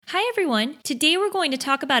Hi everyone! Today we're going to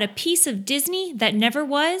talk about a piece of Disney that never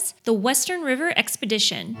was, the Western River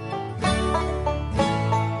Expedition.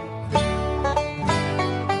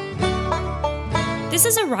 This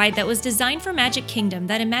is a ride that was designed for Magic Kingdom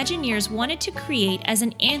that Imagineers wanted to create as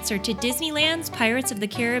an answer to Disneyland's Pirates of the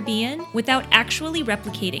Caribbean without actually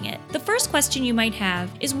replicating it. The first question you might have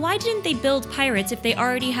is why didn't they build pirates if they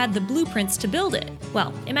already had the blueprints to build it?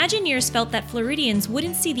 Well, Imagineers felt that Floridians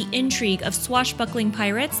wouldn't see the intrigue of swashbuckling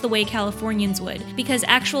pirates the way Californians would, because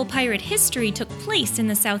actual pirate history took place in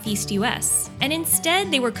the Southeast US. And instead,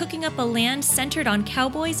 they were cooking up a land centered on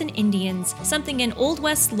cowboys and Indians, something in Old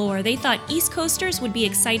West lore they thought East Coasters would be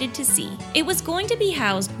excited to see. It was going to be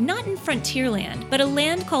housed not in Frontierland, but a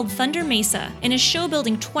land called Thunder Mesa, in a show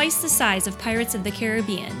building twice the size of Pirates of the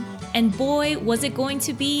Caribbean. And boy, was it going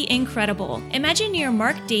to be incredible. Imagineer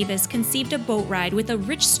Mark Davis conceived a boat ride with a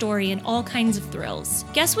rich story and all kinds of thrills.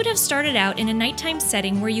 Guests would have started out in a nighttime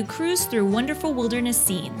setting where you cruise through wonderful wilderness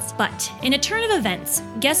scenes. But in a turn of events,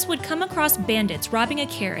 guests would come across bandits robbing a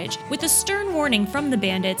carriage with a stern warning from the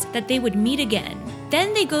bandits that they would meet again.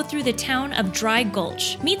 Then they go through the town of Dry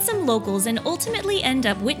Gulch, meet some locals, and ultimately end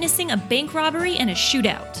up witnessing a bank robbery and a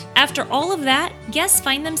shootout. After all of that, guests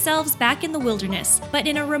find themselves back in the wilderness, but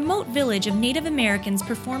in a remote village of Native Americans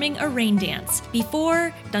performing a rain dance.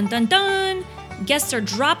 Before, dun dun dun, guests are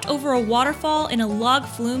dropped over a waterfall in a log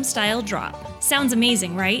flume style drop. Sounds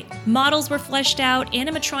amazing, right? Models were fleshed out,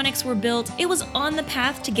 animatronics were built, it was on the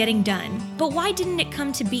path to getting done. But why didn't it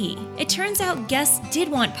come to be? It turns out guests did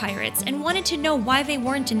want pirates and wanted to know why they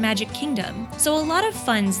weren't in Magic Kingdom. So a lot of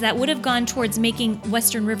funds that would have gone towards making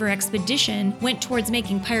Western River Expedition went towards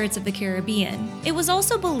making Pirates of the Caribbean. It was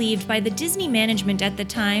also believed by the Disney management at the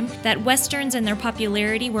time that Westerns and their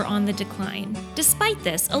popularity were on the decline. Despite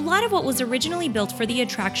this, a lot of what was originally built for the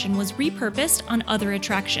attraction was repurposed on other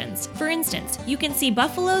attractions. For instance, you can see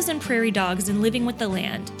buffaloes and prairie dogs in Living with the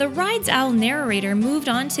Land. The ride's owl narrator moved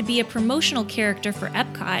on to be a promotional character for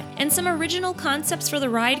Epcot, and some original concepts for the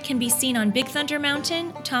ride can be seen on Big Thunder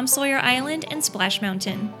Mountain, Tom Sawyer Island, and Splash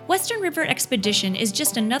Mountain. Western River Expedition is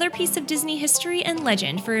just another piece of Disney history and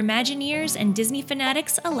legend for Imagineers and Disney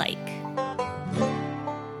fanatics alike.